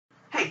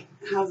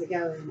How's it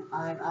going?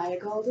 I'm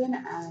IlaGolden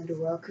and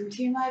welcome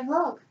to my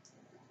vlog.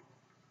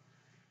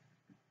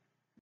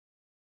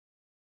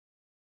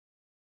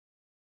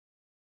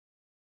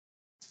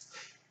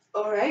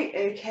 Alright,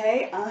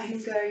 okay,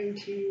 I'm going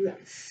to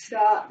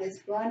start this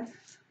one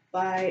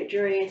by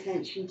drawing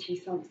attention to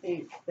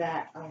something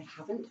that I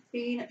haven't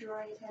been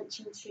drawing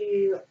attention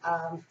to,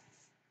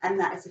 and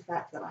that is the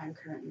fact that I'm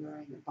currently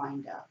wearing a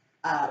binder.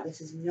 This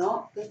is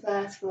not the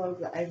first vlog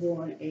that I've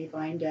worn a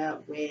binder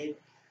with.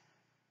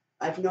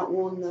 I've not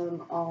worn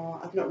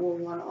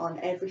one on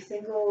every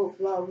single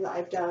vlog that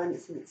I've done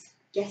since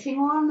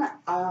getting one,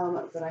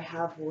 but I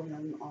have worn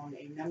them on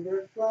a number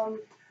of them.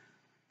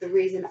 The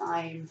reason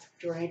I'm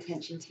drawing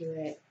attention to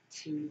it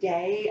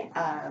today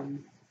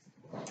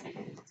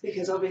is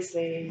because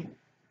obviously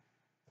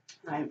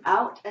I'm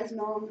out as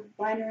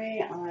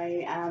non-binary.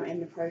 I am in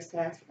the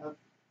process of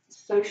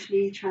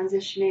socially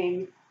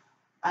transitioning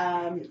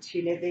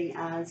to living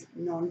as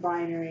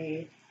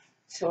non-binary.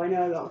 So I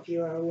know a lot of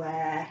you are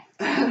aware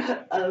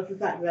of the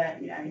fact that,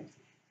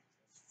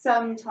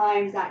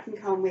 sometimes that can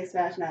come with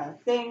certain other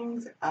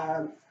things,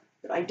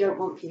 but I don't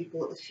want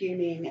people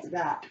assuming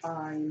that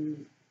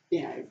I'm,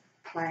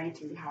 planning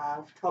to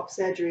have top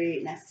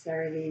surgery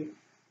necessarily,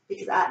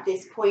 because at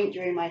this point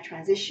during my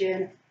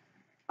transition,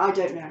 I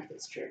don't know if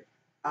it's true.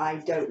 I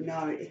don't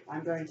know if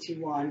I'm going to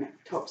want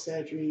top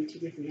surgery to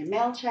give me a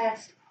male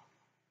chest,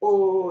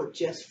 or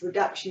just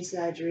reduction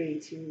surgery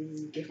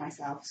to give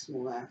myself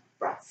smaller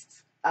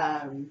breasts.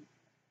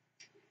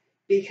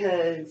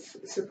 Because,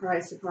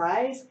 surprise,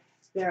 surprise,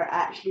 there are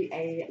actually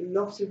a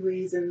lot of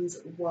reasons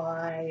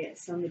why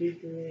somebody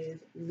who is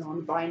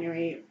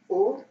non-binary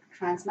or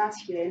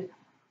transmasculine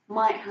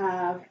might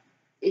have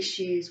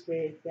issues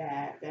with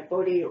their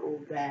body or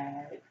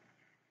their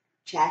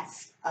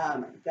chest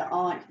that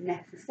aren't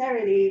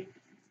necessarily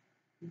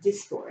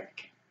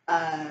dysphoric.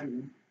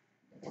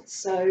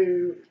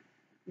 So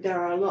there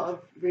are a lot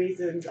of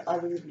reasons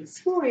other than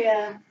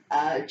dysphoria,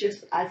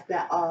 just as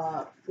there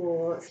are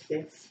for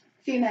cis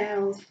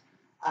females,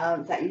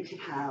 that you can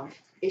have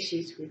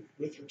issues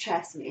with your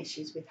chest and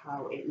issues with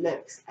how it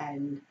looks,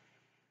 and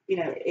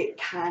it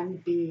can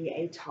be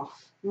a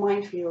tough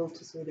minefield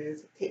to sort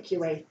of pick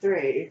your way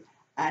through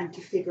and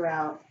to figure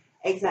out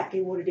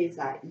exactly what it is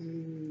that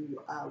you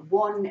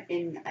want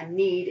and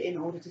need in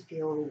order to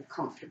feel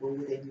comfortable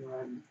within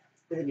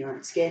your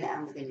own skin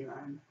and within your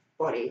own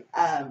body.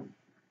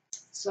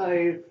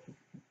 So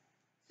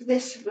for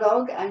this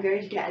vlog, I'm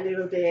going to get a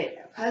little bit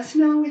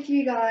personal with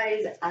you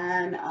guys,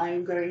 and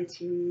I'm going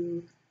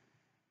to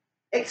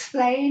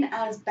explain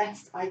as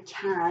best I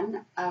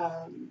can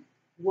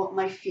what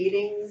my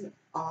feelings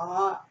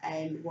are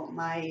and what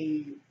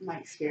my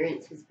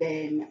experience has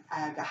been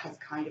that has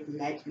kind of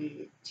led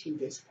me to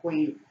this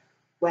point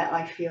where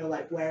I feel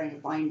like wearing a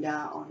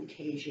binder on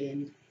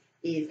occasion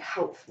is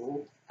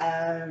helpful,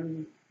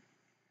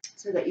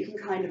 so that you can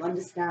kind of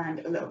understand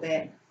a little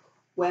bit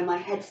where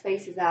my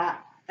headspace is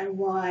at and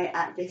why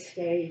at this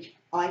stage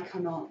I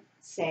cannot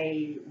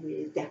say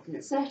with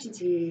definite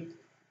certainty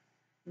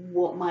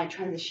what my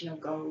transitional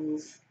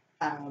goals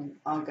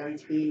are going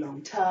to be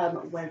long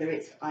term, whether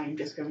it's I'm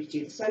just going to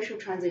do the social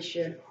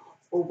transition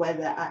or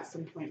whether at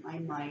some point I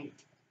might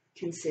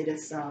consider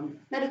some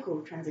medical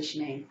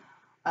transitioning.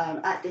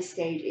 At this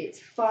stage, it's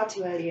far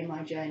too early in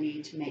my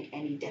journey to make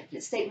any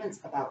definite statements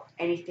about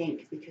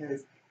anything,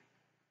 because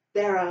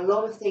there are a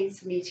lot of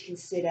things for me to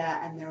consider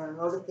and there are a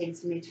lot of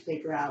things for me to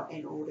figure out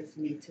in order for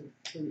me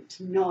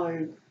to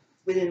know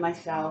within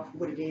myself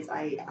what it is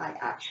I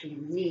actually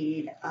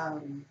need.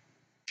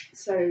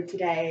 So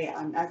today,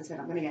 as I said,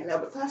 I'm going to get a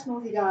little bit personal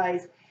with you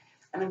guys,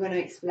 and I'm going to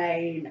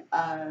explain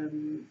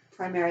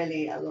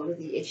primarily a lot of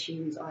the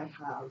issues I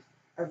have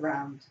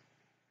around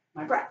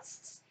my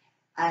breasts,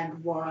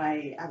 and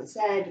why, as I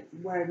said,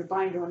 wearing a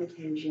binder on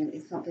occasion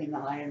is something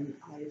that I've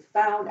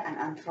found and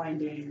I'm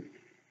finding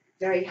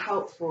very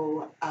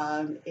helpful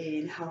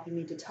in helping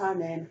me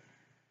determine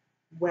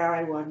where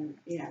I want,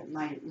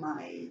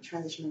 my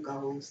transitional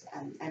goals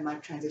and my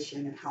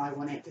transition and how I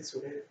want it to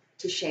sort of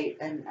to shape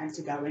and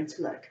to go and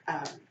to look.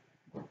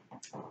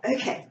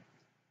 Okay,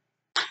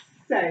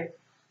 so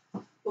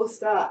we'll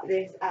start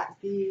this at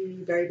the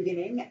very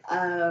beginning.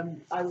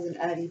 I was an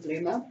early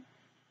bloomer,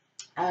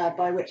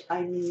 by which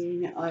I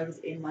mean I was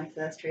in my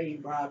first training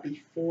bra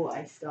before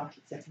I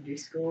started secondary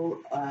school.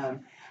 I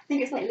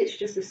think it's like literally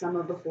just the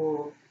summer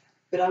before,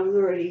 but I was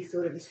already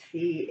sort of a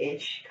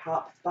C-ish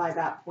cup by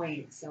that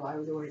point, so I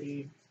was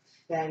already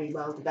fairly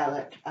well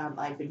developed.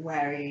 I'd been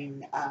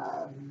wearing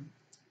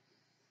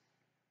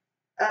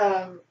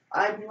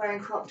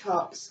crop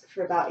tops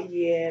for about a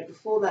year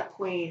before that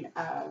point,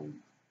 and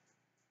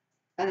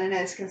I know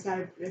this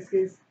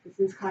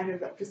is kind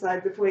of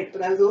beside the point,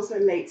 but I was also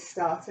a late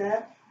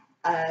starter,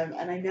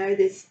 and I know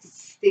this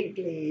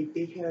distinctly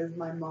because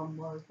my mum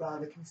was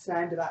rather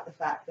concerned about the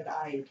fact that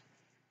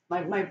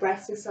my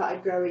breasts had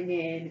started growing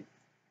in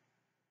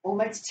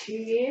almost 2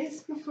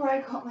 years before I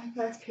got my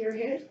first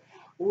period,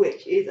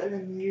 which is an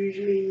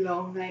unusually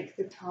long length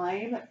of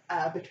time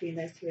between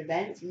those two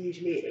events.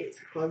 Usually it's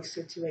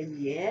closer to a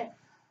year.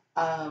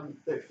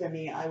 But for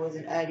me, I was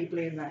an early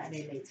bloomer and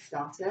a late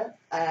starter.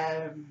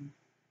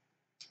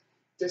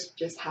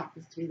 Just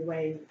happens to be the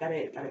way that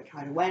it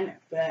kind of went.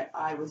 But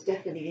I was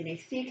definitely in a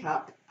C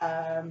cup,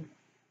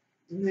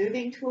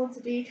 moving towards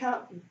a D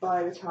cup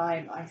by the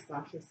time I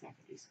started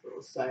secondary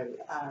school. So,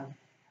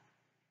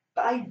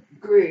 but I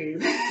grew.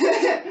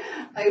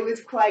 I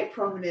was quite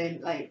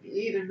prominent, like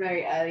even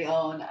very early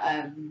on.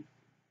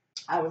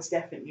 I was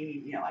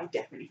definitely, I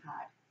definitely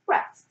had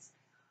breasts.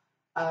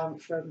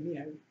 From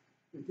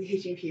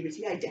hitting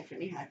puberty, I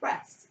definitely had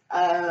breasts.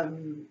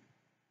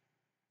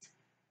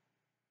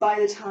 By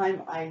the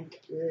time I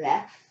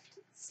left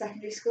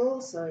secondary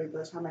school, so by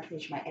the time I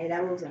finished my A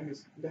levels and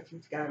was looking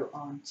to go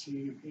on to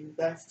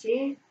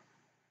university,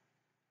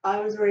 I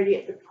was already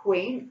at the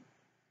point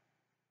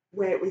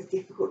where it was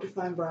difficult to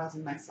find bras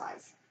in my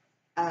size.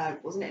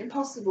 Wasn't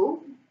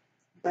impossible,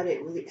 but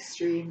it was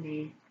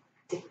extremely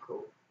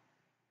difficult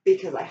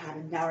because I had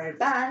a narrow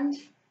band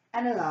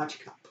and a large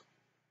cup.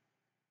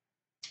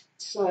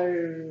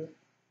 So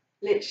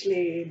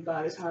literally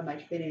by the time I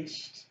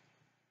finished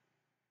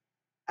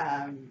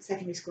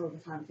secondary school,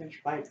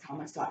 by the time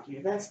I started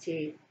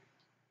university,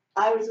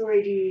 I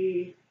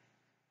already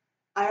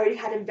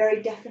had a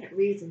very definite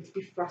reason to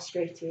be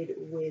frustrated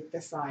with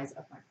the size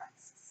of my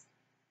breasts,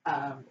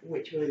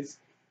 which was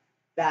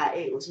that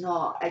it was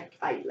not.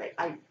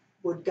 I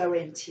would go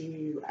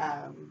into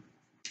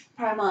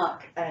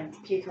Primark and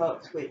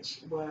Peacocks,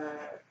 which were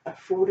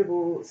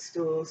affordable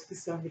stores for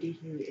somebody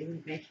who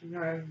isn't making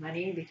their own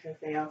money because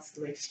they are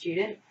still a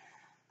student.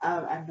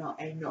 I'm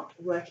not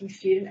working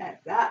student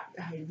at that.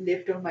 I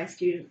lived on my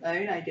student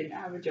loan. I didn't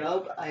have a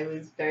job. I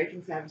was very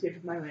conservative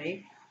with my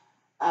money.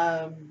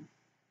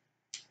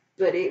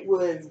 But it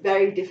was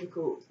very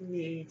difficult for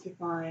me to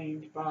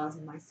find bras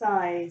in my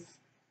size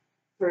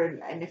for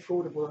an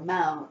affordable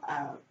amount.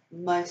 And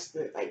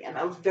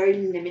I was very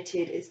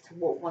limited as to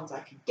what ones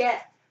I could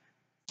get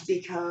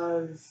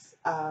because,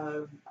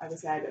 as I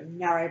said, a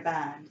narrow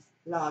band,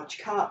 large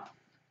cup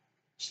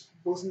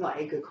was not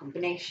a good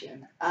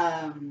combination.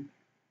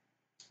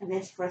 And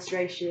this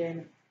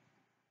frustration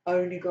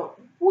only got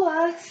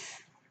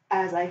worse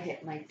as I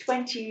hit my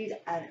 20s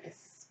and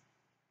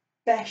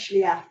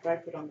especially after I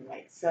put on the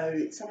weight.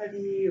 So some of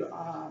you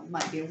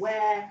might be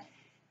aware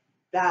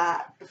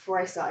that before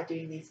I started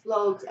doing these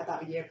vlogs,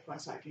 about a year before I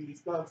started doing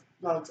these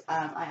vlogs,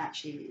 I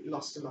actually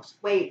lost a lot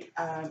of weight.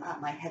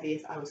 At my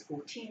heaviest, I was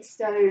 14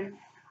 stone.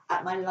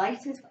 At my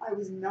lightest, I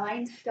was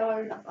 9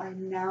 stone.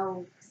 I'm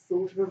now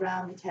sort of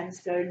around the 10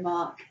 stone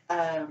mark.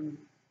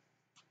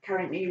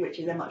 Currently, which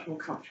is a much more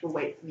comfortable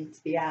weight for me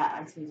to be at.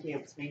 I seem to be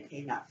able to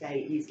maintain that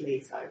very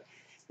easily. So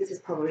this is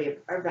probably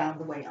around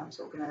the weight I'm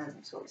sort of going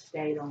to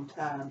stay long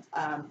term.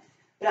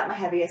 But at my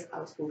heaviest,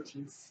 I was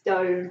 14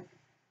 stone,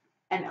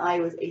 and I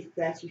was a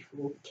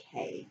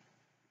 34K.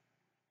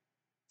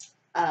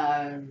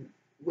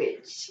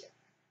 Which,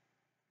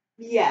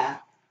 yeah,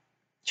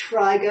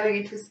 try going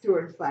into a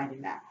store and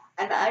finding that.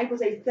 And I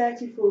was a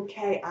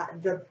 34K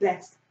at the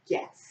best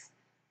guess,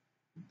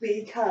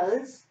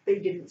 because they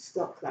didn't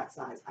stock that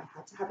size. I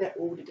had to have it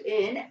ordered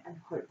in and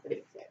hope that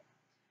it fit.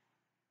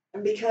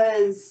 And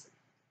because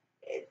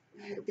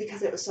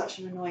it was such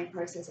an annoying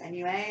process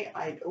anyway,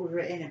 I'd order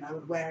it in and I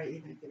would wear it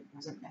even if it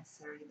wasn't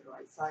necessarily the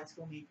right size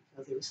for me,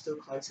 because it was still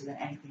closer than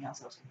anything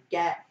else I was going to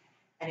get.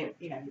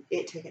 And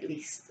it took at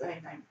least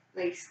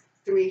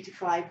 3 to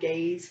 5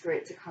 days for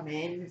it to come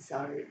in.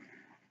 So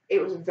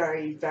it was a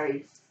very,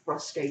 very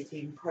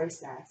frustrating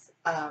process.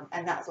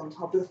 And that's on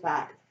top of the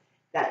fact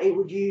that it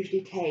would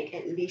usually take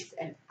at least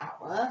an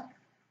hour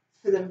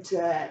for them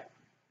to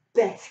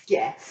best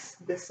guess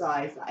the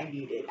size that I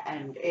needed.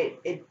 And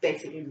it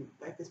basically,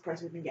 like, this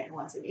process had been getting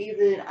worse. And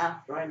even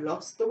after I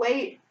lost the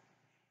weight,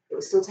 it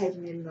was still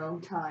taking me a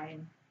long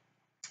time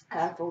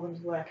for them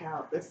to work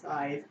out the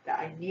size that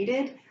I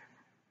needed,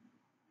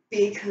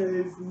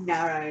 because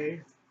narrow,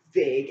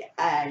 big,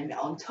 and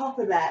on top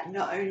of that,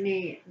 not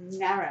only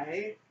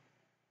narrow,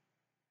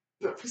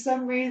 but for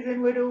some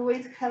reason would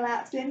always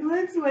collapse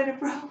inwards when a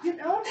bra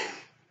went on.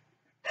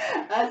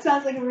 That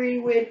sounds like a really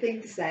weird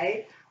thing to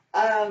say.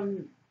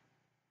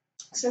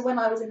 So when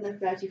I was in the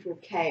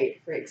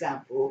 34K, for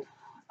example,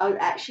 I was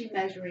actually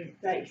measuring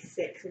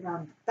 36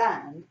 around the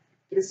band,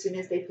 but as soon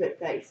as they put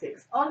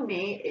 36 on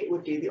me, it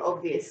would do the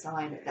obvious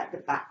sign that the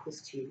back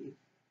was too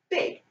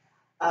big.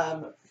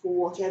 For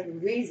whatever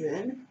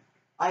reason,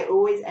 I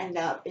always end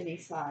up in a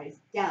size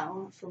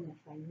down from what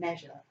I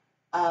measure.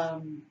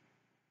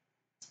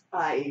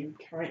 I'm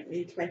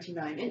currently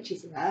 29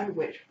 inches around,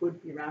 which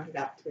would be rounded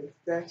up to a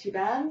 30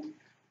 band.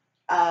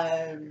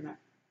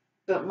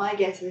 But my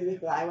guess is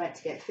if I went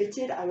to get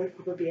fitted, I would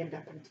probably end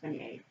up in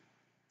 28.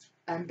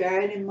 And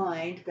bearing in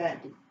mind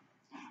that,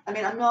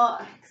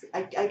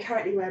 I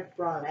currently wear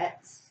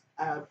bralettes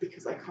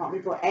because I can't be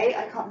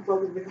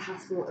bothered with the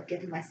hassle of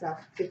getting myself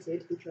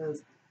fitted,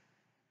 because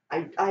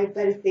I have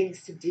better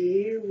things to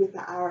do with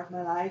the hour of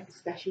my life,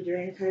 especially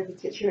during a COVID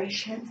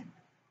situation.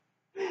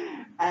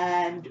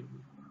 And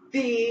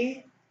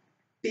B,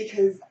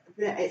 because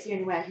it's the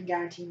only way I can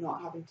guarantee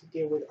not having to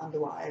deal with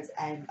underwires,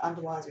 and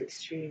underwires are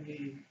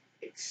extremely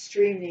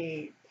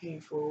extremely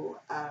painful,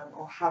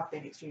 or have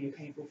been extremely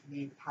painful for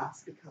me in the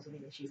past because of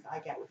the issues that I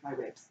get with my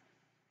ribs.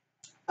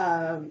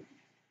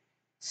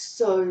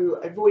 So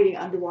avoiding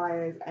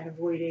underwires and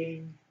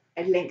avoiding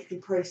a lengthy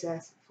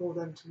process for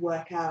them to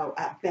work out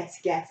at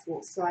best guess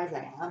what size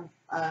I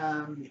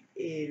am,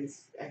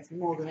 is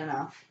more than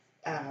enough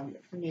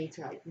for me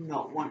to like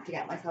not want to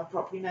get myself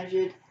properly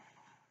measured.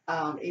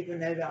 Even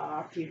though there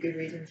are a few good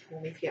reasons for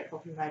me to get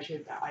properly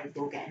measured that I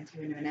will get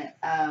into in a minute.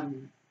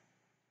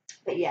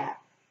 But yeah,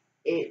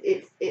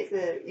 it's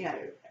a, you know,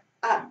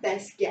 at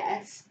best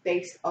guess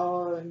based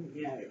on,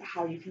 you know,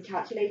 how you can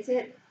calculate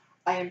it,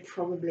 I am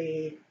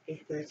probably a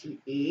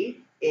 30E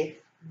if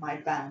my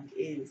band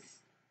is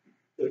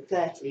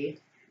 30,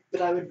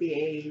 but I would be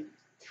a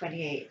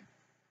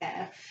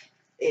 28F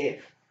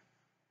if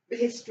the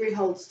history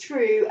holds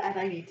true and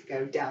I need to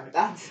go down a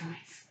band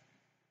size.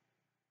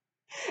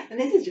 And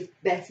this is just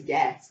best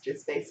guess,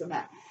 just based on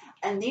that.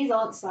 And these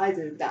aren't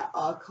sizes that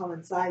are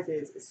common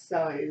sizes,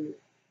 so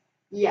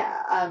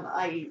yeah,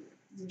 I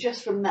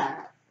just from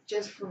that,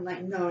 just from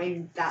like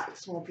knowing that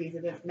small piece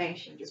of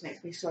information, just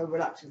makes me so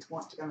reluctant to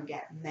want to go and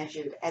get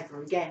measured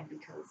ever again,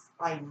 because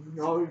I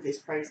know this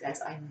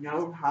process. I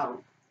know how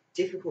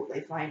difficult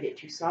they find it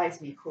to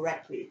size me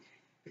correctly,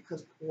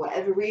 because for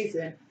whatever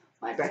reason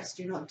my breasts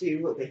do not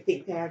do what they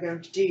think they are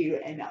going to do,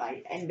 and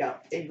I end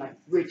up in like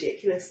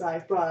ridiculous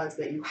sized bras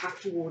that you have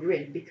to order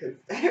in because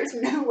there's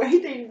no way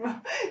they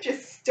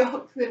just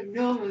stock them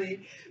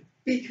normally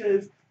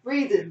because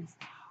reasons.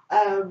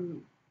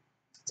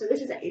 So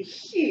this is a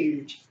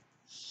huge,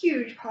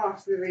 huge part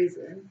of the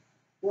reason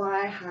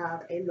why I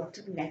have a lot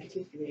of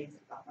negative feelings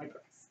about my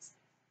breasts.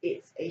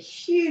 It's a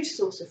huge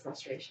source of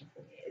frustration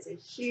for me. It's a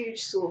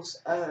huge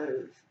source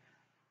of,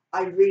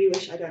 I really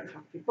wish I don't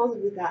have to be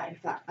bothered with that. In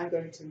fact, I'm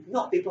going to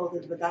not be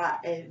bothered with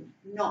that and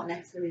not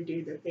necessarily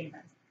do the thing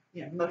that's,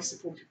 you know, most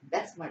supportive and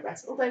best for my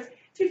breasts. Although, to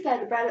be fair,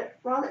 the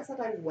bralettes that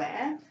I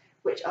wear,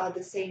 which are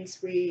the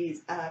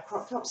Sainsbury's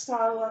crop top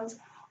style ones,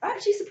 are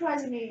actually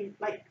surprisingly,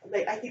 like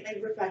I think they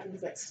refer to them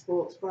as like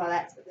sports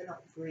bralettes, but they're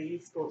not really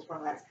sports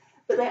bralettes.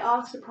 But they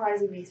are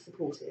surprisingly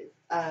supportive.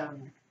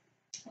 And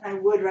I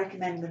would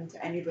recommend them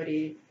to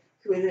anybody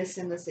who is in a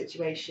similar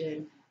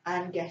situation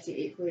and getting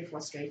equally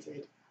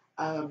frustrated.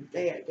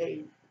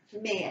 They, for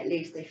me at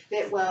least, they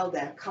fit well,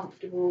 they're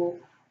comfortable.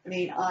 I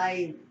mean,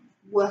 I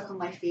work on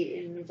my feet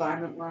in an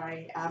environment where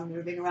I am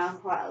moving around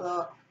quite a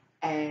lot,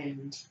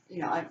 and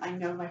you know, I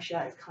know my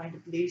shirt is kind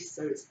of loose,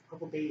 so it's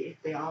probably,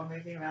 if they are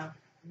moving around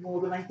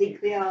more than I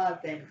think they are,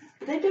 then,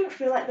 but they don't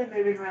feel like they're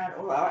moving around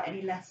or are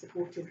any less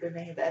supportive than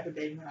they have ever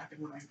been when I've been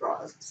wearing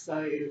bras.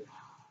 So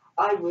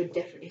I would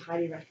definitely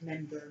highly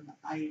recommend them.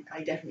 I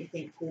definitely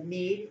think for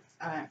me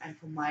and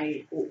for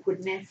my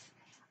awkwardness,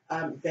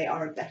 they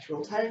are a better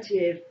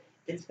alternative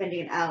than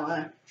spending an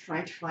hour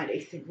trying to find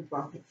a single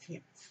bra that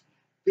fits,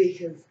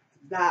 because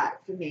that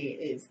for me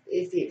is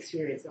the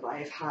experience that I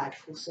have had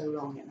for so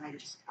long,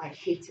 and I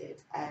hate it,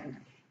 and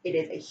it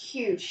is a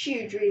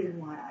huge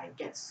reason why I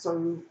get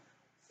so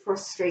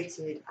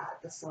frustrated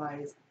at the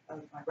size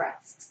of my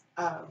breasts.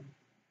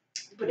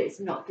 But it's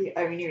not the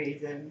only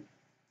reason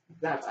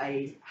that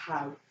I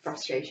have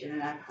frustration,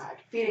 and I've had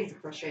feelings of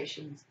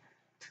frustrations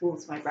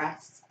towards my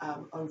breasts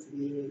over the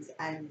years,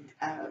 and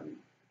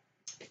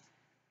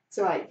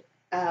so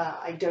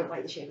I don't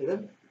like the shape of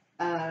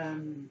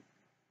them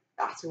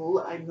at all.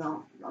 I'm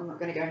not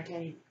going to go into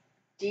any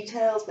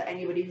details, but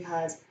anybody who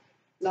has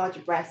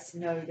larger breasts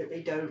know that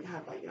they don't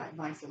have like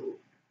nice little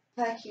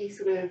perky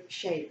sort of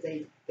shape.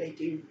 They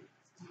do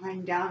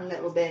hang down a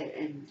little bit,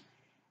 and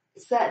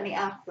certainly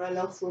after I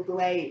lost all the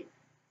weight,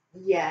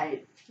 yeah,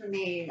 for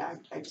me,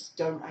 I just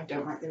don't like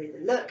the way they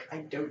look. I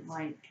don't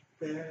like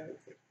the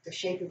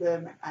shape of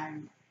them,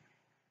 and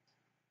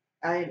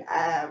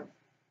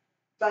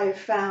I've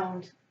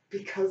found,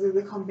 because of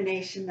the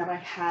combination that I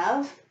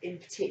have in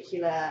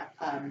particular,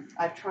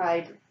 I've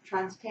tried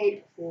trans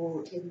tape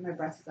for taking my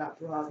breasts up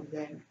rather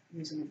than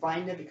using a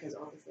binder, because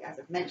obviously, as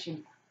I've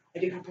mentioned, I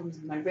do have problems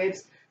with my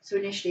ribs. So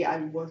initially I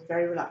was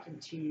very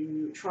reluctant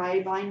to try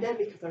a binder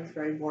because I was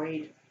very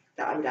worried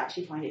that I would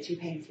actually find it too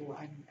painful,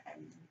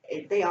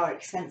 and they are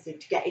expensive.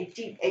 To get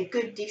a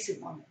good,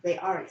 decent one, they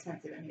are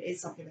expensive, and it is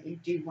something that you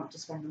do want to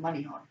spend the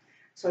money on.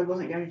 So I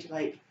wasn't going to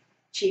like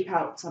cheap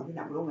out something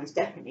that would almost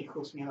definitely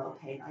cause me a lot of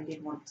pain. I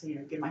did want to, you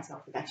know, give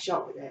myself the best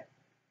shot with it.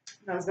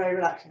 And I was very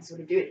reluctant to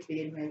sort of do it to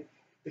begin with,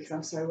 because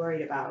I'm so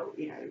worried about,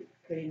 you know,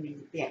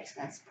 putting the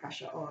excess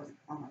pressure on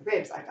my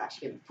ribs. I've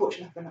actually been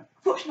fortunate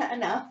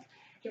enough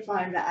to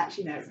find that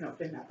actually, no, it's not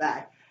been that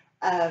bad.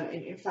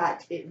 And in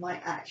fact, it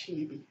might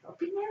actually be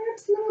helping my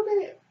ribs a little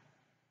bit,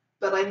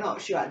 but I'm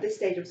not sure. At this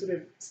stage, I'm sort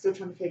of still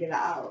trying to figure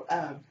that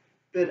out.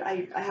 But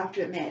I have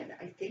to admit,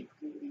 I think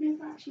it is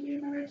actually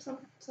doing my ribs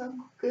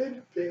some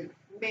good, but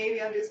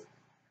maybe I'm just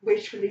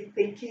wishfully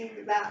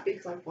thinking that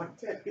because I want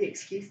the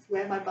excuse to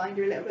wear my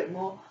binder a little bit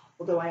more,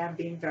 although I am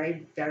being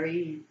very,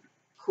 very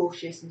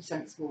cautious and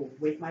sensible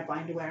with my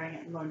binder wearing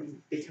at the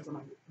moment because of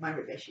my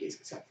rib issues.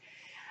 So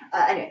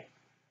anyway,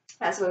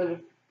 that's sort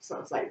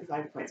of like the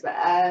side points. But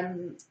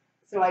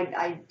So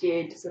I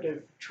did sort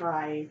of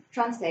try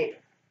Transape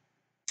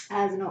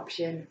as an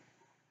option.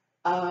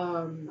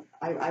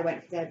 I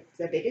went for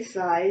their biggest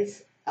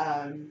size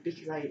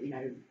because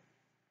I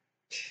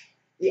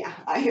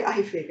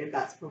figured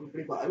that's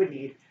probably what I would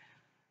need.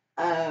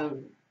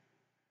 Um,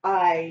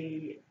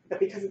 but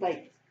because of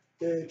like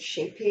the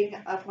shaping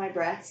of my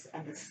breast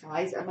and the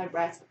size of my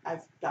breast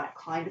as that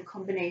kind of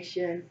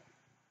combination,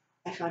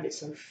 I found it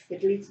so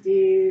fiddly to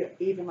do.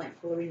 Even like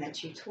following their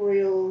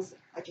tutorials,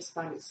 I just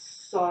found it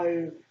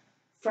so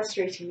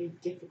frustratingly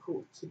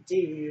difficult to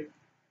do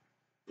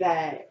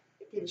that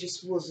it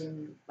just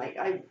wasn't like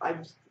I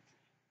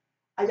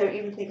don't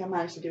even think I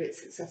managed to do it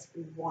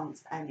successfully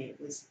once, and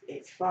it's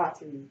far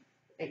too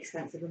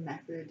expensive a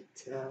method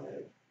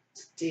to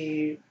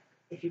do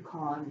if you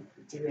can't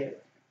do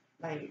it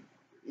like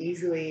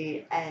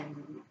easily. And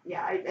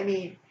yeah, I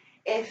mean,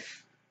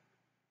 if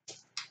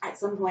at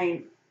some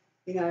point,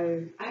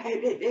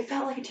 it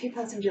felt like a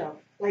two-person job.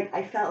 Like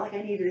I felt like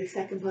I needed a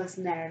second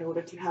person there in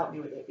order to help me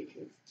with it,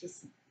 because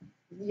just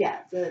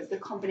yeah, the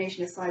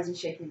combination of size and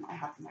shaping that I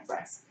have for my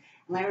breast,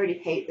 and I already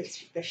hate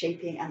the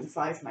shaping and the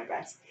size of my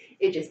breast.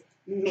 It just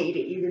made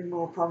it even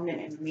more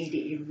prominent and made it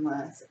even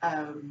worse.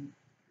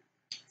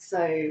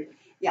 So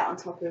yeah, on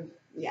top of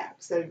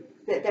so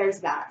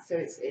there's that. So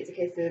it's a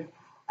case of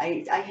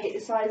I hate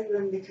the size of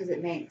them because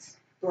it makes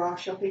bra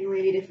shopping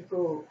really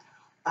difficult.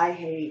 I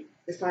hate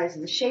the size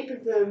and the shape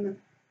of them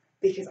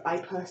because I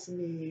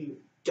personally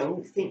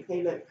don't think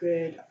they look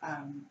good.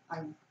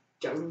 I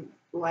don't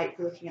like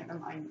looking at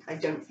them. I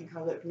don't think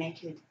I look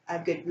naked. A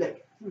good look.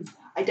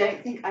 I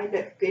don't think I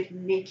look good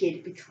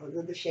naked because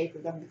of the shape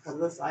of them, because of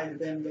the size of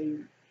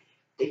them.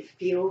 They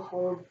feel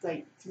horrible.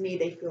 Like to me,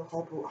 they feel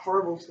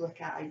horrible to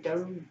look at. I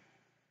don't.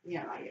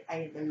 I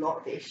have a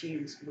lot of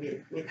issues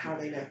with how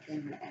they look,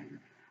 and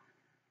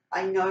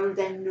I know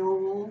they're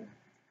normal.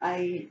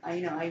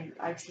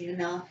 I've seen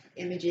enough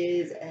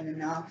images and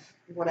enough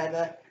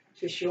whatever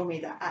to assure me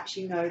that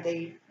actually no,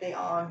 they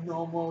are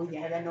normal.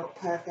 Yeah, they're not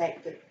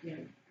perfect, but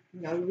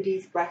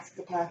nobody's breasts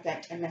are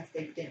perfect unless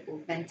they've been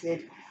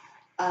augmented.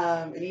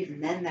 And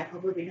even then, they're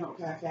probably not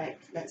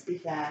perfect. Let's be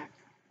fair.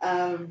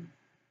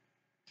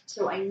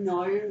 So I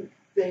know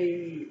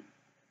they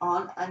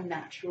aren't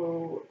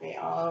unnatural. They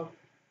are,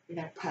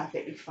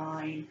 perfectly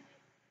fine.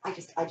 I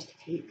just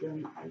hate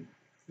them. I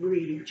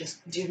really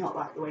just do not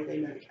like the way they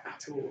look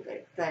at all.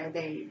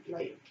 They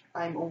like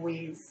I'm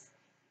always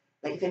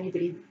like if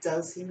anybody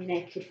does see me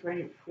naked for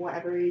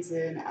whatever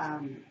reason,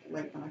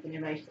 when I've been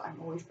in relationships, I'm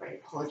always very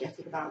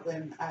apologetic about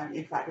them.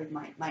 In fact, with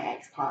my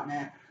ex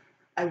partner,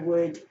 I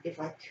would, if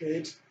I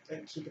could,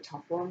 like, keep a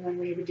top on when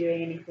we were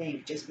doing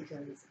anything, just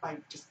because I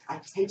just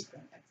hated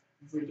them. I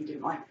really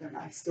didn't like them.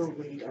 I still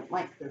really don't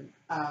like them.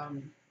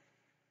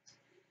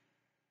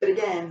 But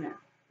again,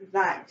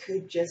 that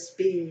could just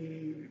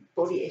be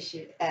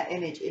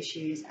image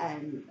issues,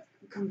 and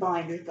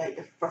combined with like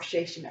the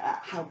frustration at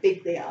how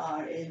big they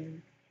are,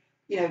 in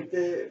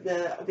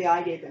the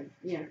idea that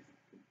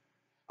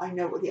I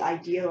know what the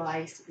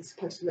idealized is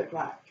supposed to look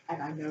like,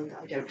 and I know that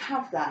I don't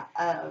have that.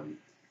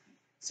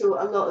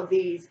 So a lot of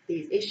these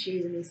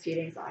issues and these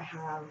feelings that I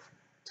have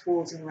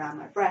towards and around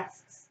my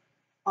breasts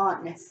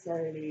aren't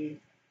necessarily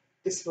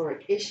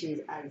dysphoric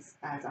issues, as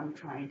I'm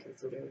trying to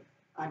sort of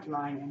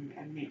underline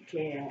and make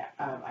clear.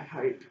 I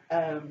hope.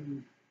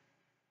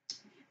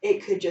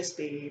 It could just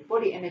be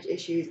body image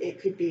issues. It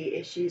could be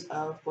issues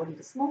of body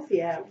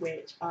dysmorphia,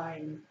 which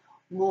I'm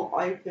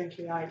more open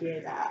to the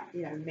idea that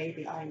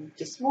maybe I'm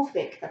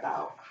dysmorphic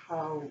about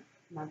how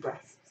my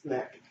breasts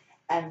look,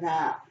 and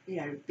that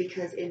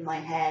because in my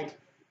head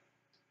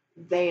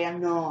they are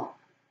not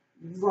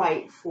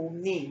right for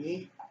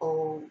me,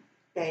 or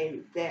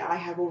I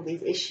have all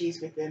these issues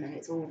with them, and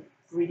it's all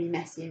really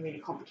messy and really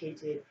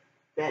complicated,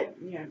 that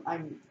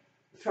I'm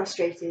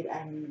frustrated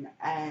and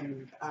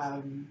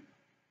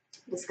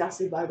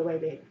disgusted by the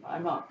way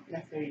I'm not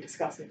necessarily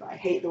disgusted, but I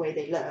hate the way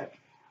they look,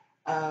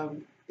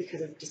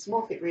 because of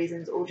dysmorphic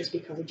reasons, or just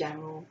because of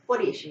general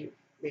body issue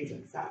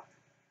reasons.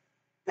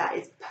 That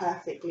is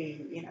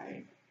perfectly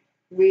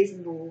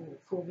reasonable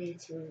for me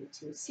to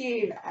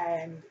assume.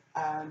 And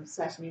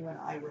certainly when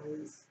I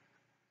was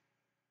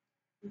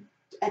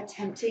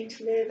attempting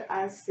to live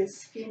as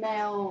this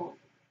female,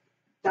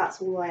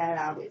 that's all I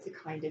allowed it to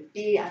kind of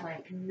be, and I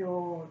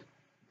ignored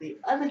the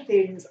other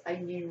things I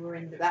knew were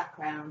in the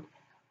background,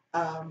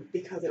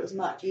 because it was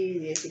much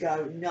easier to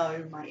go,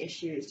 no, my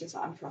issue is just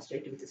that I'm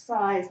frustrated with the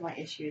size, my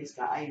issue is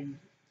that I'm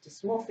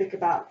dysmorphic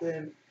about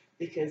them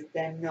because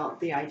they're not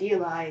the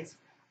idealized,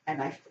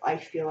 and I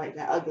feel like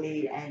they're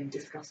ugly and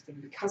disgusting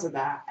because of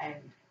that,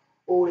 and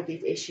all of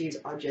these issues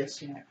are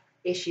just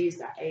issues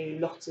that a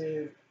lot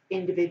of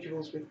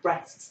individuals with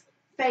breasts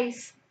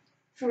face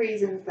for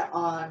reasons that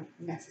aren't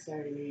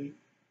necessarily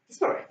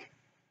historic.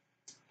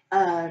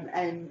 And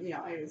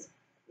I was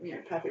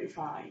perfectly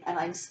fine, and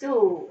I'm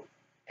still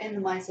in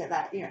the mindset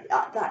that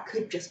that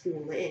could just be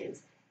all it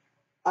is.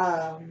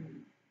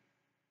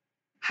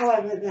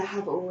 However, there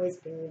have always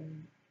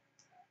been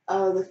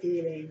other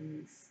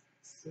feelings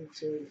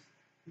sort of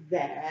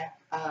there,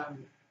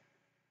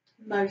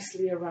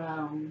 mostly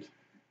around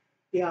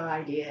the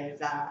idea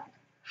that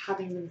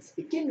having them to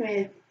begin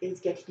with is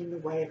getting in the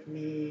way of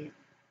me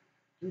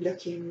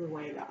looking the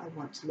way that I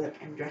want to look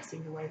and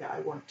dressing the way that I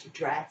want to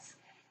dress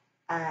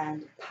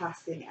and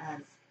passing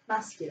as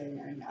masculine.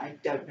 And I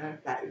don't know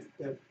if that is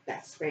the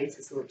best phrase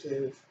to sort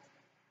of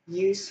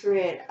use for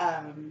it.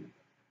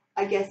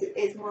 I guess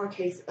it's more a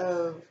case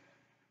of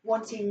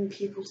wanting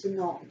people to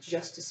not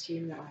just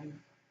assume that I'm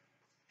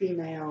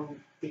female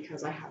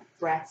because I have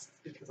breasts,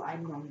 because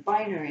I'm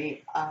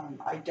non-binary.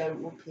 I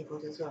don't want people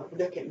to sort of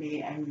look at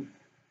me and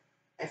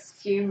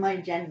assume my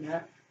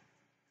gender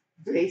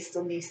based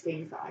on these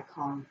things that I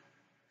can't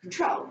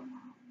control.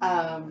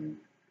 And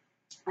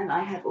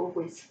I have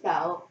always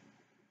felt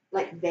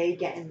like they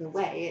get in the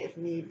way of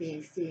me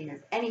being seen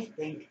as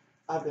anything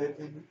other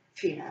than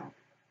female.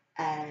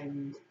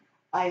 And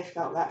I have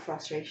felt that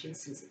frustration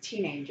since a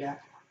teenager,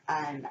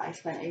 and I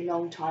spent a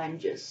long time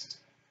just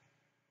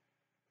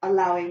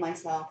allowing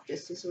myself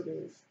just to sort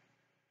of,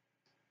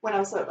 when I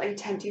was sort of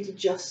attempting to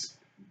just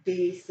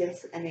be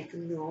cis and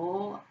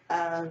ignore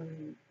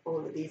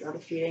all of these other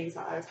feelings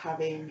that I was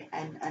having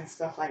and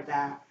stuff like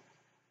that.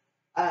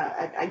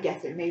 I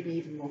guess it made me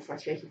even more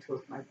frustrated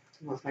towards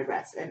my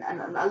breasts, and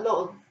a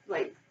lot of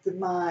like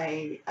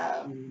my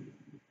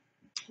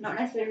not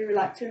necessarily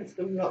reluctance,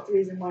 but a lot of the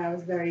reason why I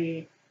was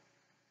very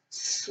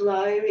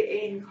slow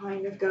in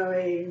kind of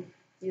going,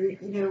 you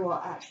know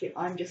what, actually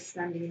I'm just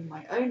standing in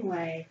my own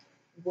way,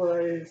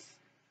 was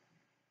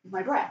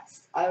my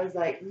breasts. I was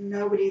like,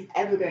 nobody's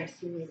ever going to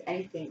see me as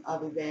anything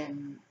other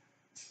than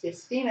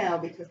cis female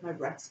because my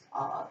breasts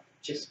are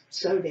just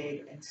so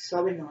big and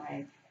so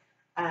annoying,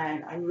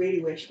 and I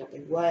really wish that they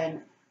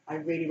weren't. I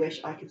really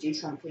wish I could do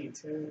something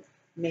to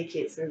make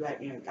it so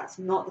that, you know, that's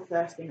not the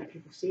first thing that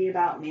people see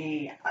about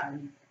me.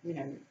 You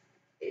know,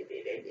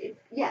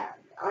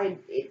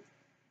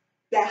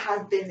 there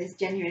has been this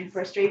genuine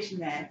frustration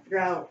there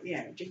throughout, you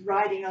know, just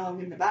riding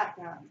along in the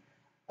background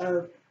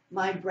of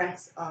my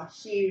breasts are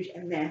huge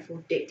and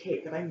therefore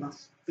dictate that I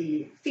must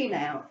be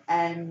female.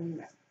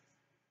 And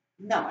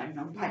no, I'm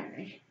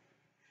non-binary.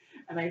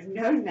 And I've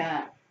known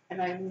that,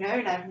 and I've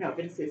known I've not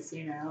been cis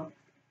female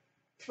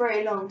for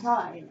a long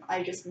time.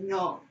 I've just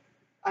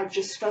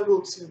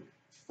struggled to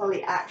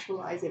fully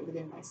actualize it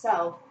within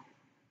myself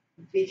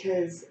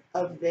because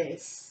of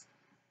this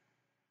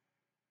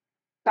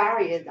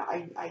barrier that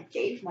I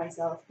gave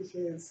myself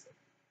because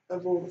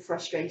of all the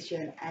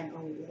frustration and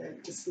all the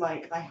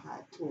dislike I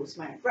had towards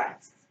my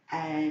breasts.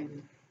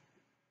 And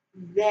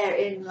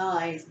therein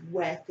lies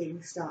where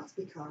things start to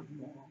become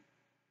more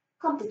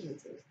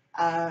complicated.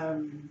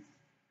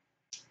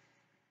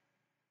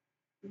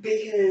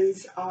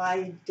 Because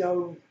I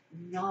don't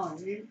know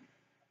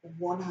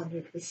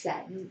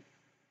 100%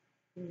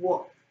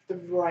 what the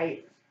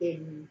right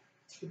thing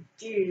to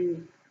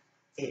do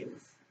is.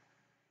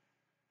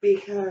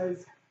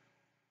 Because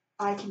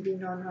I can be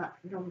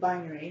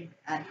non-binary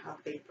and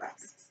have big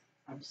breasts.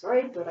 I'm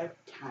sorry, but I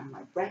can.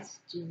 My breasts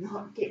do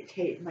not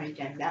dictate my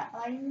gender.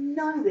 I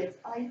know this.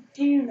 I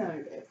do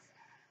know this.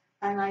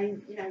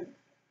 And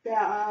there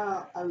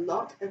are a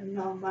lot of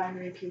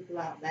non-binary people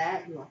out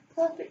there who are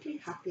perfectly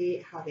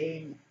happy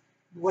having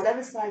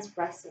whatever size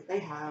breasts that they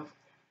have,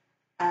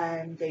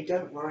 and they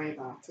don't worry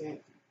about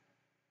it.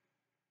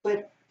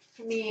 But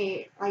for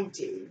me, I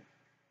do.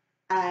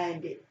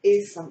 And it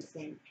is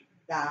something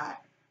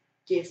that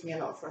gives me a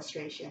lot of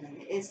frustration,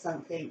 and it is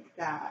something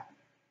that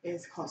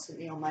is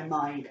constantly on my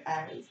mind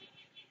as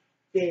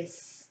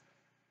this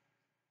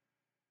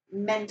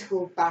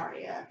mental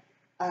barrier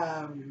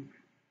for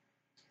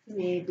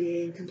me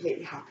being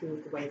completely happy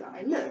with the way that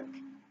I look.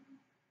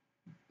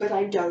 But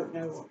I don't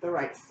know what the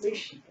right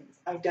solution is.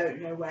 I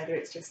don't know whether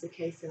it's just a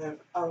case of,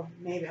 oh,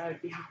 maybe I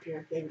would be happier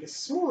if they were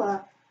just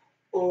smaller,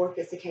 or if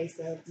it's a case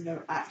of,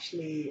 no,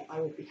 actually,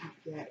 I would be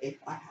happier if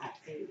I had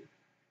a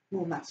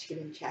more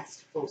masculine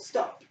chest, full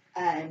stop.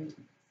 And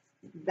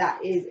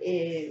that is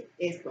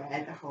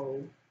where the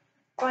whole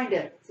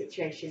binder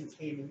situation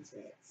came into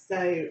it.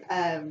 So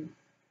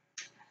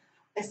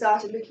I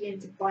started looking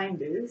into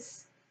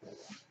binders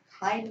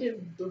kind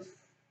of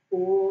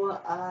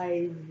before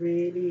I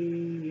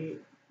really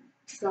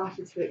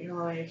started to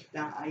acknowledge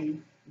that I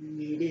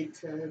needed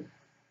to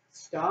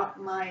start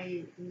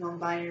my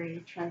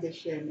non-binary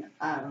transition.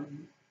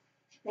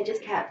 They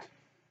just kept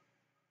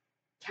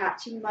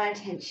catching my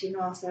attention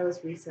whilst I was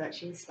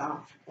researching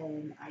stuff,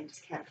 and I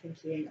just kept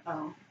thinking,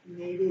 oh,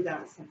 maybe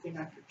that's something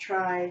I could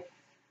try.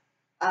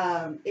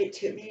 It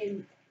took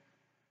me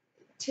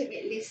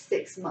at least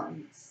 6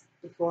 months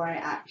before I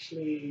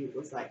actually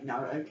was like,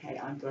 no, okay,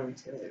 I'm going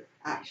to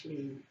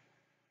actually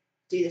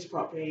do this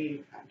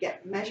properly,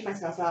 measure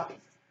myself up,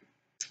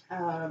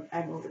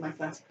 and order my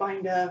first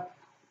binder.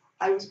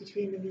 I was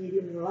between the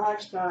medium and the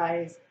large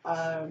size,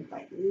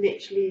 like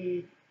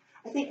literally,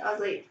 I think I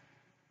was like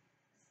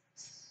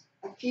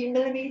a few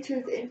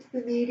millimeters into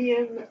the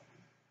medium,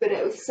 but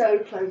it was so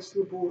close to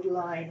the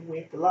borderline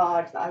with the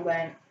large that I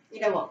went, you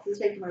know what, for the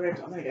sake of my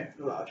ribs, I'm going to go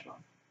for the large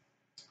one.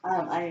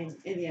 In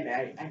the end,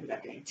 I ended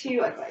up getting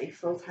two. I got a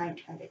full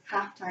tank and a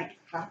half tank.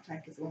 Half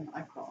tank is the one that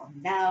I've got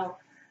on now.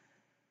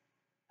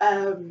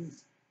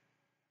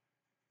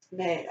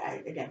 They're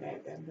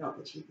not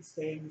the cheapest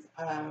things.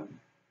 And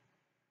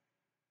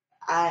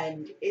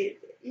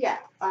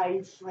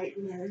I like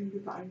wearing the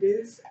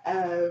binders.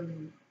 I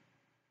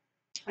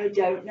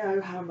don't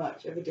know how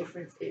much of a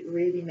difference it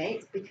really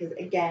makes because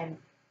again,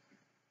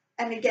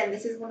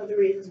 this is one of the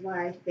reasons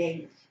why I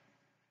think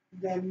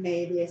there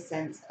may be a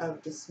sense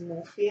of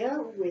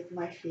dysmorphia with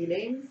my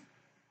feelings.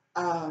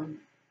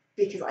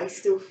 Because I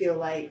still feel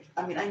like,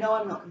 I mean, I know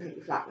I'm not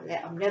completely flat with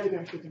it. I'm never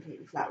going to be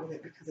completely flat with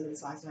it because of the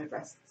size of my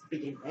breasts to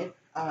begin with.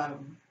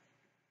 And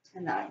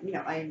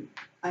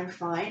I'm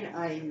fine.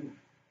 I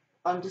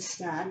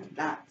understand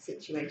that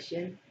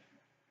situation.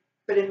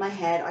 But in my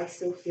head, I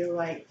still feel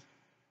like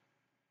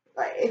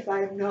if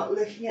I'm not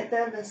looking at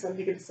them, they're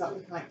suddenly going to start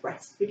looking like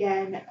breasts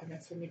again, and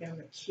they're suddenly going to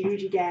look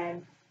huge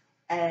again.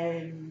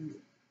 And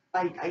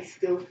I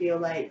still feel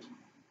like,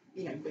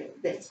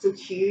 they're still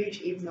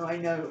huge, even though I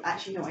know,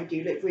 actually, no, I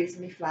do look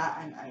reasonably flat,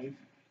 and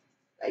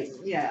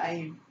I've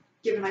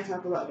given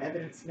myself a lot of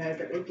evidence to know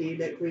that they do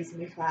look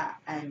reasonably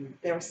flat, and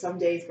there are some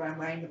days where I'm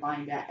wearing the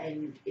binder,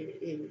 and it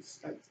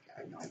is,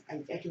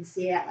 I can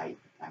see it, I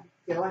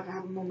feel like I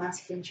have a more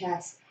masculine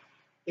chest,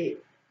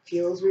 it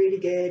feels really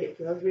good, it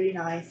feels really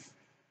nice,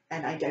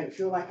 and I don't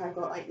feel like I've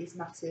got like these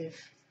massive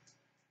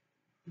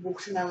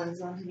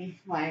watermelons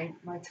underneath my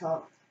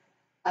top.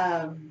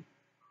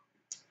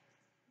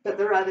 But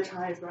there are other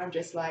times where I'm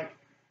just like,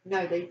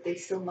 no, they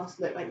still must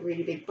look like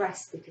really big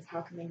breasts because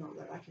how can they not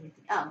look like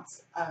anything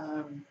else?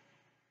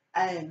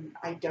 And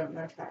I don't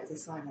know if that is a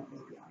sign that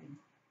maybe I'm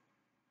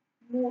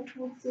more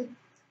towards the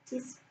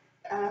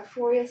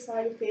dysphoria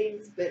side of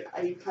things, but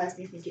I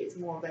personally think it's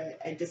more of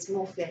a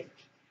dysmorphic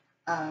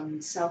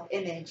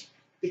self-image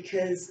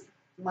because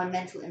my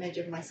mental image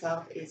of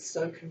myself is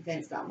so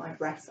convinced that my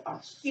breasts are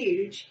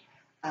huge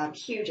and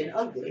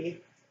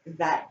ugly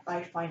that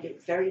I find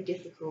it very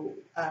difficult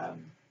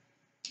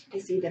to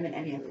see them in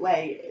any other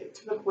way,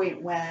 to the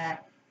point where,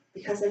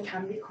 because they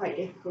can be quite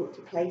difficult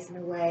to place in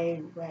a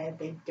way where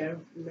they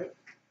don't look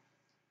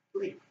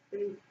like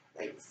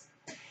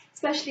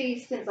especially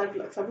since I've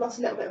lost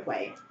a little bit of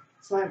weight,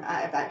 so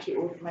I've actually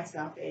ordered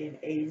myself in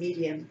a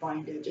medium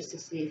binder just to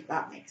see if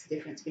that makes a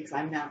difference, because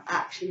I'm now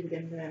actually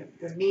within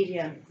the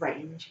medium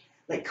range,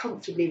 like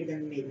comfortably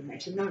within the medium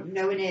range. So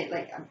knowing it,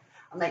 like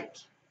I'm like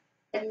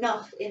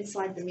enough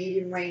inside the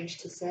medium range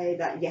to say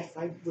that yes,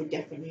 I would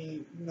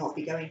definitely not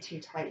be going too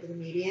tight with a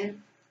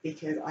medium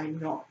because I'm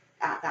not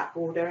at that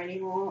border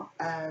anymore.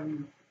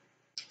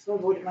 So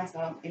I've ordered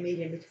myself a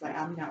medium because I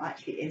am now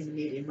actually in the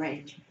medium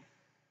range,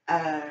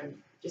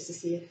 just to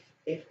see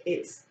if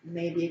it's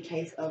maybe a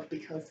case of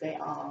because they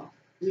are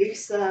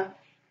looser,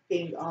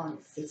 things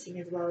aren't sitting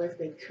as well as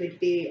they could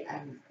be,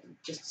 and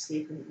just to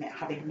see if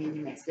having a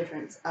medium makes a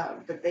difference.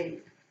 But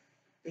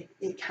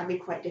it can be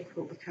quite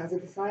difficult because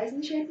of the size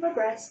and the shape of my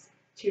breast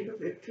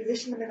to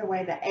position them in a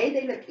way that A,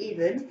 they look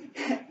even,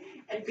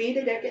 and B,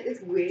 they don't get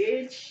this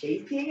weird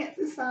shaping at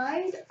the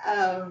side,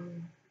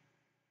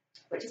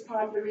 which is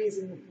part of the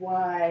reason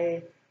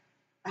why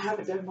I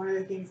haven't done one of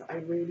the things that I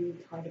really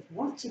kind of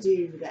want to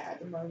do with it at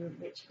the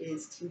moment, which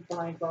is to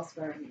bind whilst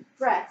wearing a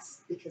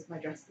dress, because my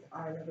dresses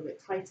are a little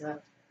bit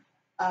tighter.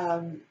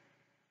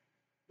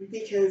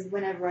 Because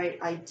whenever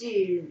I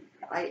do,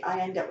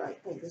 I end up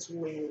like this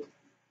weird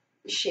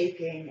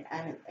shaping,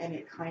 and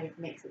it kind of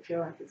makes it feel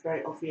like it's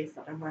very obvious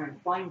that I'm wearing a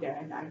binder,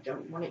 and I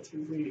don't want it to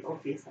be really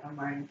obvious that I'm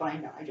wearing a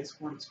binder. I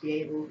just want to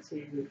be able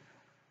to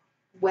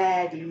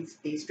wear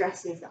these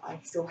dresses that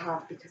I still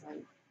have because I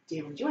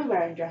do enjoy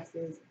wearing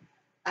dresses,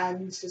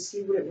 and to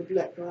see what it would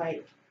look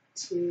like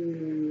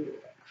to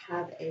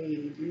have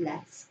a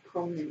less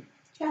prominent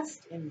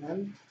chest in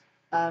them.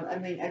 I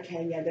mean,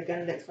 okay, yeah, they're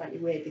going to look slightly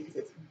weird because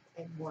it's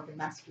more of a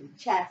masculine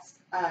chest,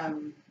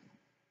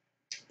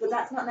 but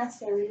that's not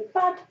necessarily a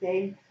bad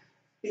thing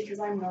because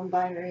I'm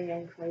non-binary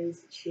and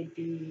clothes should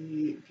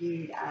be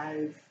viewed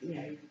as,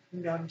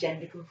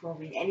 non-gender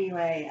conforming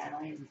anyway, and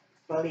I'm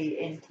fully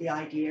into the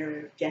idea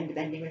of gender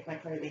bending with my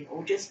clothing,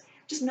 or just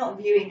not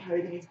viewing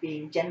clothing as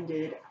being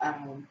gendered.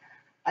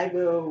 I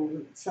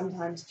will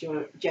sometimes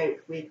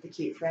joke with the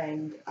cute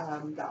friend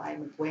that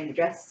I'm wearing a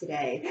dress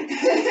today,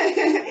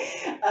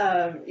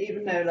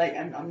 even though like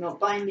I'm not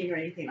binding or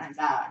anything like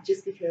that,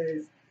 just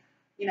because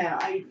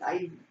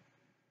I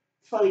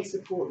fully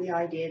support the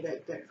idea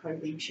that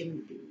clothing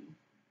shouldn't be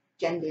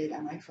gendered,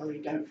 and I fully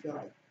don't feel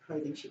like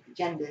clothing should be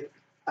gendered.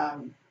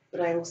 But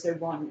I also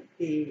want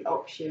the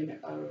option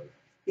of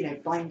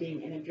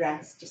binding in a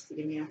dress just to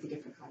give me like a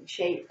different kind of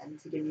shape and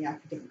to give me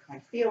like a different kind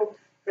of feel.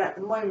 But at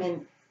the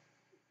moment,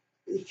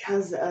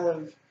 because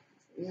of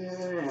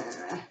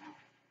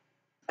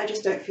I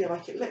just don't feel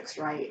like it looks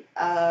right.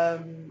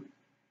 I'm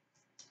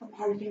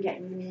hoping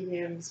getting the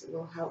mediums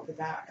will help with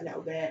that a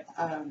little bit.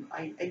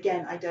 I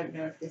don't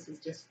know if this is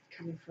just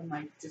coming from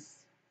my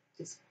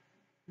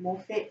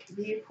dysmorphic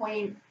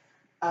viewpoint,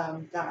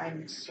 that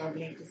I'm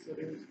struggling to sort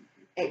of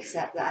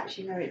accept that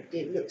actually no,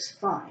 it looks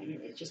fine.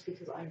 It's just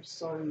because I'm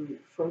so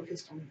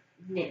focused on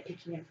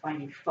nitpicking and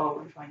finding fault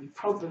and finding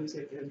problems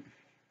with them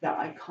that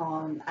I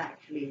can't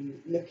actually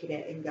look at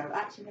it and go,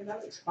 actually no,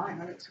 that looks fine,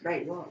 that looks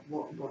great.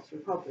 What's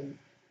your problem?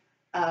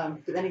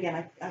 But then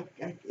again,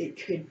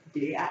 it could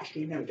be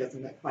actually no, it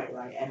doesn't look quite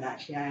right, and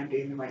actually I am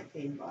doing the right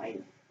thing by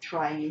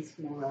trying a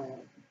smaller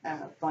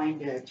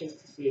binder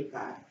just to see if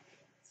that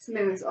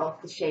smooths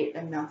off the shape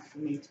enough for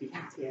me to be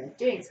happier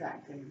doing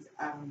certain things.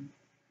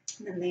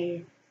 Then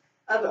the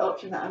other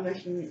option that I'm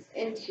looking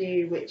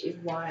into, which is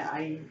why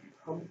I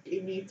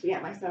probably need to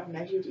get myself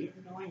measured,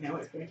 even though I know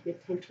it's going to be a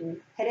total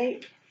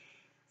headache,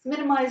 is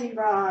minimising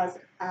bras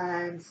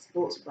and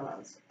sports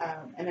bras.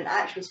 And an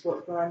actual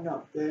sports bra,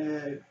 not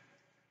the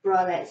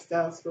bralette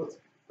style sports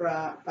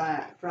bra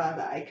that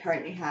I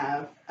currently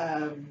have,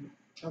 or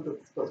the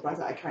sports bras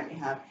that I currently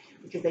have,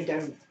 because they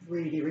don't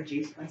really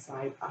reduce my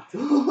size at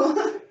all.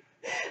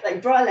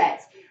 Like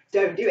bralettes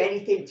don't do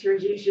anything to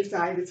reduce your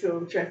size at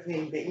all. Trust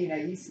me, that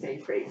you stay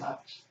pretty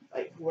much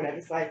like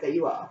whatever size that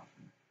you are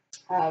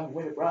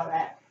with a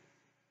bralette.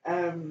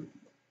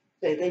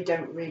 They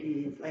don't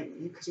really like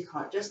you because you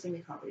can't adjust them,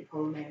 you can't really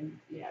pull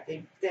them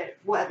in. They're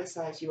whatever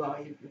size you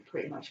are, you're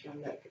pretty much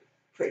going to look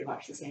pretty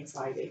much the same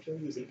size if you're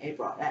using a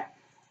bralette.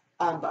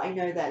 But I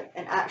know that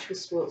an actual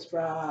sports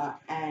bra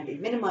and a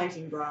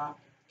minimising bra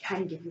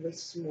can give you a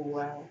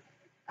smaller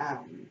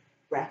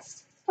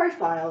breast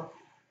profile,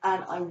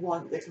 and I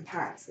want the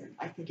comparison.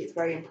 I think it's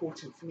very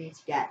important for me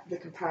to get the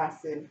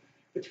comparison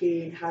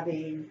between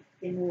having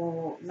a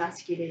more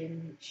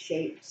masculine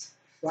shaped,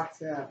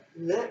 flatter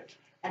look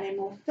and a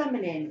more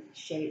feminine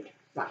shaped,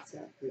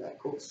 flatter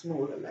look or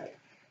smaller look,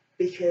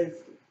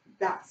 because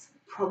that's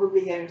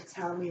probably going to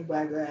tell me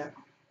whether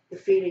the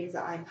feelings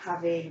that I'm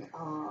having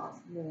are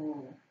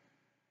more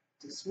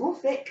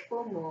dysmorphic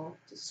or more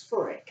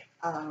dysphoric,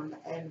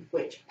 and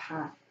which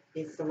path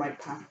is the right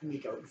path for me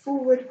going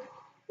forward,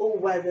 or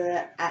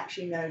whether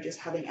actually no, just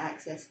having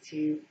access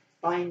to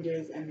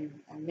binders and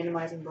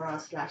minimising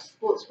bras /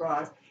 sports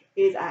bras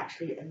is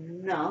actually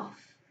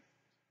enough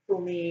for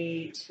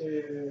me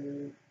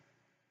to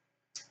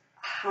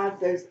have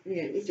those,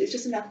 it's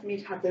just enough for me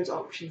to have those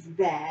options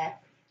there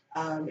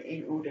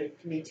in order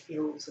for me to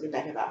feel sort of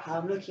better about how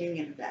I'm looking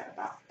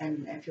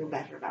and feel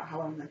better about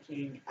how I'm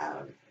looking,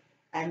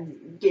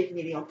 and give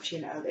me the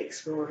option of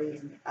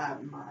exploring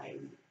my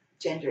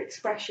gender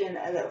expression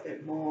a little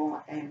bit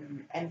more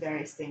and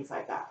various things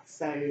like that.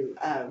 So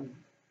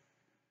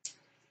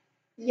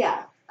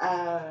yeah,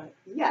 I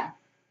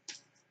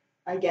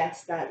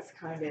guess that's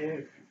kind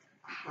of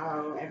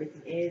how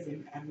everything is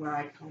and where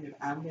I kind of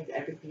am with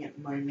everything at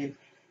the moment.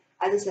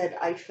 As I said,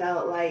 I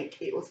felt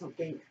like it was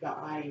something that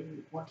I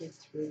wanted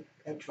to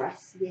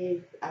address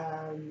with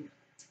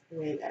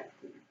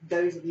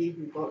those of you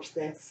who watch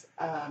this.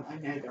 I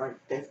know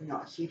there's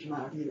not a huge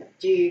amount of you that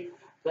do,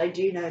 but I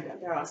do know that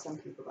there are some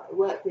people that I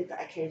work with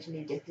that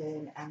occasionally dip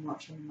in and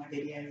watch some of my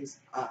videos.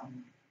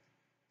 And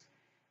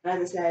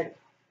as I said,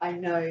 I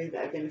know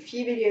there have been a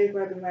few videos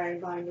where I've been wearing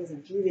binders and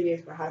a few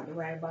videos where I haven't been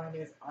wearing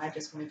binders. I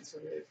just wanted to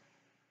sort of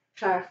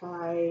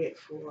clarify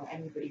for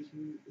anybody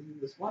who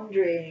was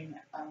wondering,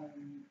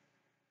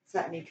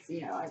 certainly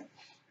because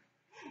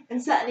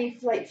and certainly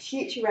for like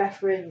future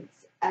reference,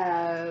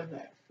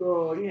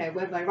 for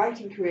when my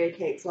writing career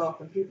takes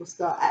off and people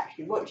start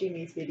actually watching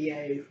these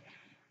videos.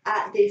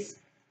 At this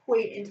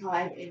point in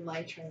time in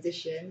my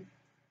transition,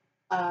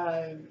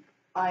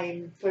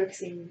 I'm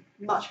focusing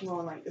much more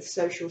on like the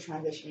social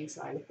transitioning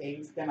side of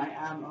things than I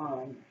am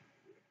on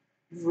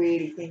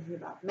really thinking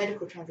about the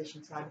medical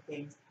transition side of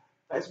things.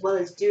 But as well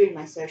as doing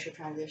my social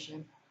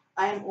transition,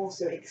 I am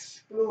also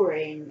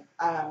exploring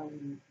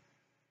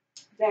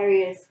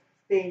various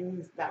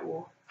things that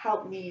will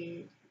help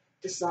me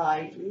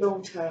decide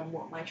long term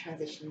what my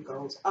transition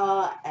goals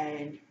are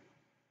and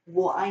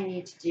what I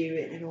need to do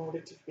in order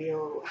to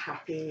feel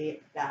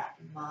happy that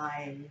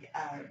my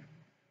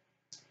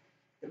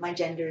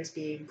gender is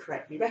being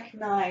correctly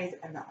recognised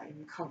and that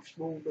I'm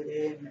comfortable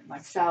within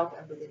myself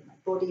and within my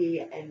body,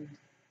 and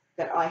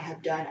that I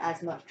have done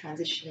as much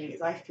transitioning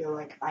as I feel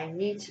like I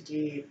need to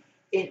do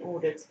in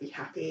order to be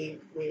happy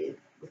with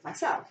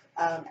myself.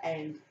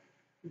 And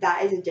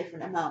that is a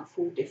different amount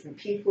for different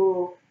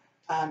people.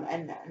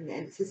 And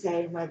it's the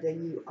same whether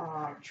you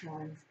are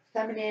trans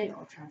feminine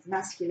or trans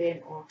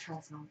masculine or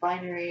trans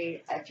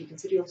non-binary. If you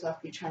consider yourself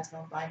to be trans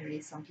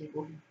non-binary, some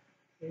people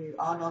who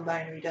are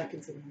non-binary don't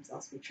consider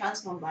themselves to be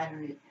trans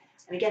non-binary.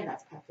 And again,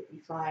 that's perfectly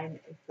fine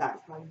if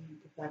that's how you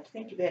prefer to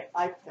think of it.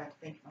 I prefer to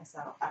think of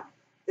myself at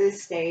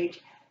this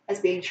stage as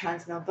being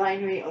trans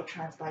non-binary or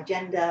trans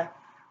bigender.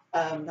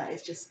 That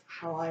is just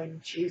how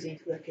I'm choosing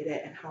to look at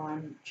it and how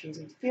I'm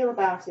choosing to feel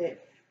about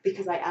it,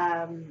 because I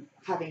am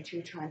having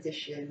to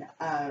transition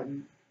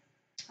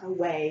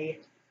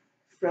away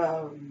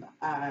from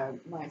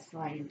my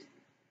assigned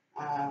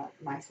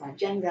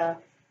gender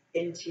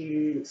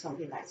into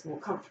something that's more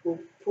comfortable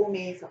for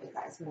me, something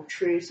that is more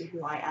true to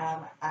who I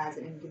am as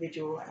an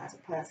individual and as a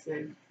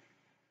person.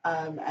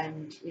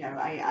 And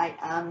I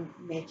am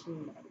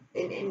making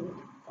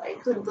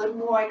the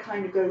more I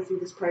kind of go through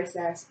this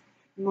process,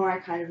 the more I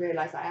kind of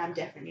realise I am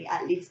definitely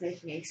at least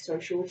making a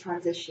social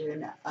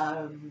transition,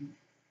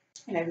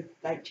 you know,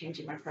 like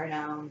changing my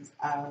pronouns,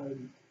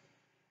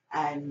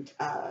 and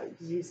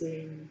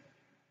using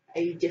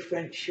a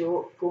different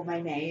short for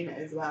my name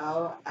as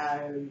well.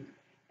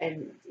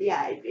 And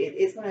yeah,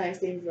 it's one of those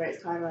things where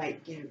it's kind of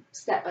like, you know,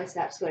 step by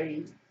step,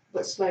 slowly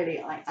but slowly,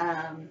 I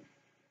am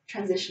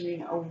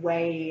transitioning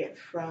away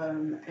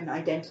from an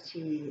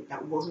identity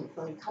that wasn't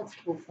very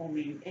comfortable for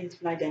me into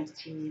an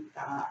identity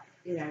that,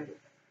 you know,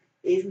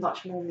 is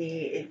much more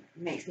me. It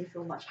makes me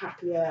feel much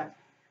happier,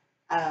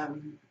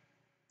 and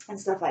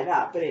stuff like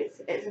that. But it's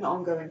an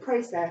ongoing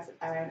process,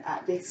 and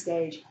at this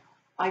stage,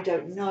 I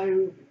don't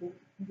know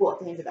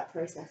what the end of that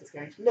process is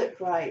going to look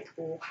like,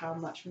 or how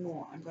much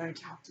more I'm going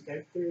to have to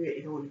go through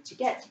in order to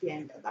get to the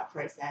end of that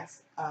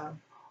process.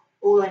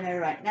 All I know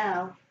right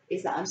now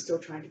is that I'm still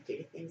trying to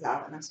figure things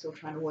out, and I'm still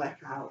trying to work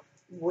out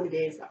what it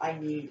is that I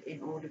need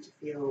in order to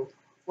feel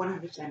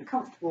 100%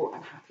 comfortable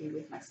and happy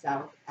with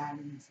myself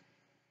and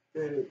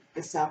the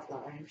self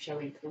that I'm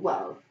showing to the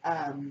world.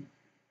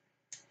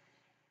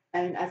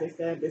 And as I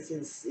said, this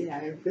is, you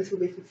know, this will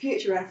be for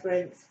future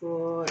reference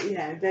for, you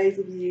know, those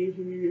of you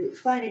who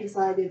finally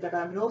decided that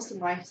I'm an awesome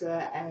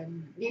writer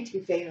and need to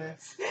be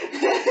famous.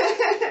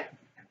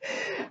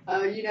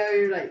 You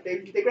know, like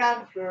the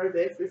ground floor of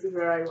this is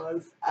where I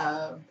was.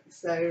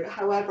 So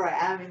however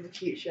I am in the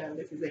future,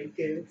 this is a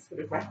good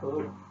sort of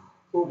record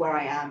for where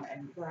I am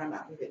and where I'm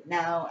at with it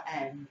now.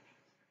 And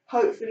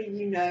hopefully,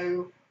 you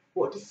know,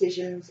 what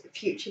decisions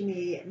future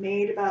me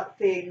made about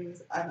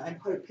things, and I'm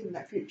hoping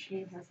that future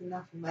me has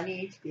enough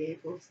money to be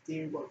able to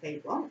do what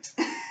they want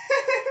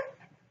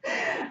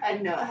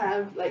and not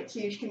have like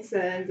huge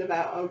concerns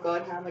about, oh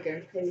god, how am I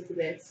going to pay for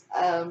this.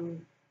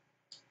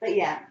 But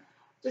yeah,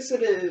 just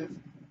sort of,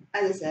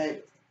 as I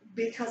said,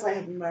 because I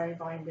have been wearing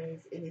binders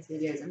in these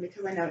videos, and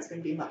because I know it's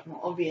going to be much more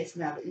obvious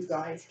now that you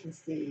guys can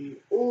see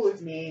all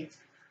of me,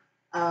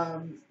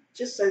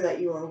 just so that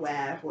you're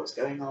aware of what's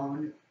going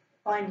on.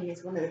 Binding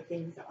is one of the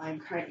things that I'm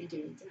currently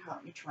doing to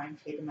help me try and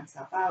figure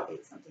myself out.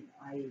 It's something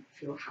that I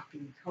feel happy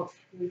and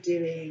comfortable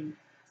doing.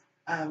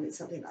 It's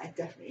something that I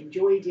definitely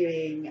enjoy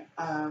doing.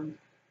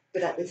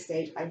 But at this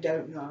stage, I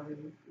don't know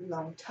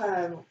long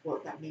term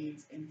what that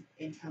means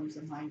in terms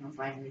of my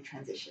non-binary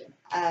transition.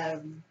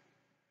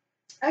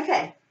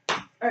 Okay,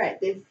 alright,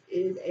 this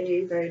is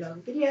a very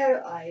long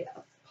video. I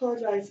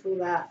apologise for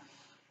that.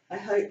 I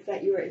hope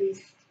that you were at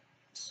least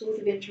sort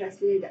of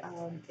interested,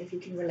 if you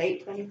can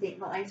relate to anything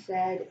that I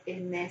said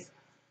in this,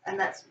 and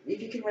that's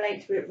if you can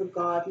relate to it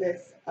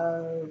regardless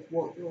of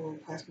what your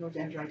personal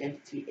gender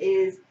identity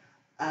is.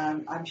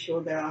 I'm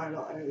sure there are a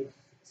lot of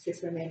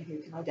cis women who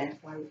can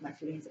identify with my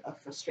feelings of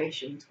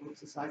frustration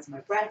towards the size of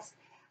my breasts,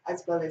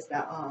 as well as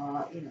there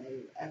are, you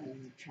know,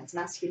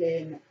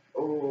 transmasculine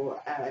or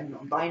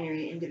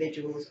non-binary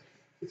individuals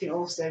who can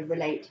also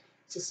relate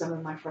to some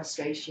of my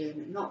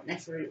frustration, not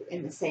necessarily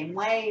in the same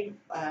way.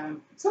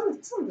 Some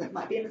of them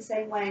might be in the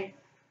same way,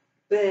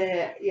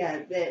 but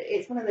yeah,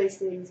 it's one of those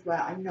things where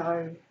I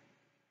know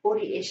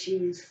body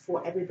issues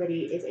for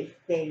everybody is a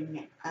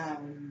thing,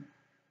 and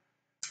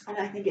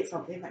I think it's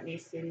something that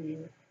needs to be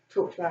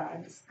talked about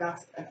and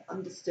discussed and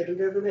understood a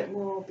little bit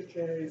more,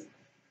 because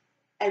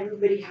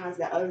everybody has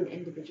their own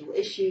individual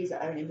issues,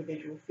 their own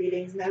individual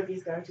feelings.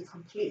 Nobody's going to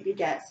completely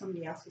get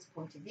somebody else's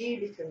point of view,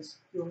 because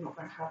you're not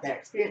going to have their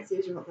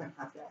experiences, you're not going to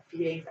have their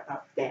feelings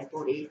about their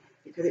body,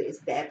 because it is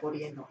their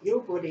body and not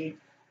your body.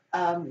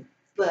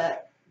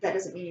 But that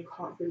doesn't mean you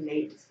can't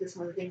relate to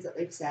some of the things that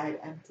they've said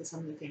and to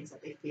some of the things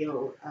that they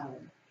feel,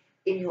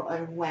 in your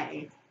own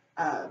way.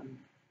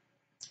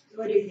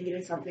 So I do think it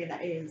is something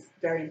that is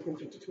very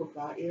important to talk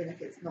about, even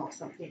if it's not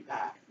something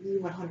that you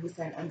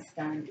 100%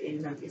 understand in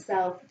and of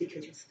yourself,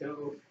 because you're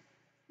still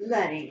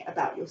learning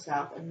about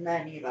yourself and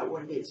learning about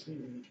what it is you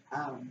need,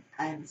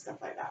 and stuff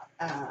like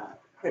that.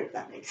 Hope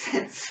that makes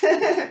sense.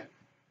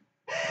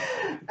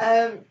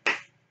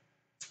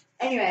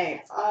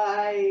 Anyway,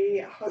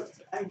 I hope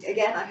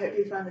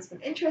you found this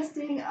one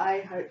interesting.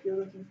 I hope you're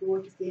looking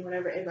forward to seeing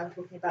whatever it is I'm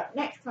talking about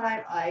next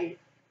time.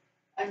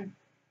 I'm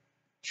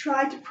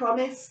try to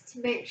promise to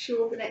make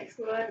sure the next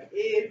one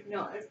is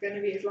not as going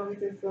to be as long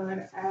as this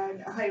one,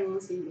 and I will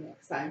see you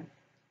next time.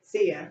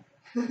 See ya.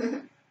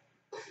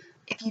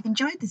 If you've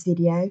enjoyed this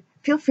video,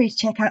 feel free to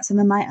check out some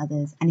of my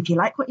others, and if you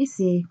like what you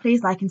see,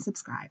 please like and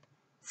subscribe.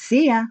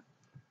 See ya!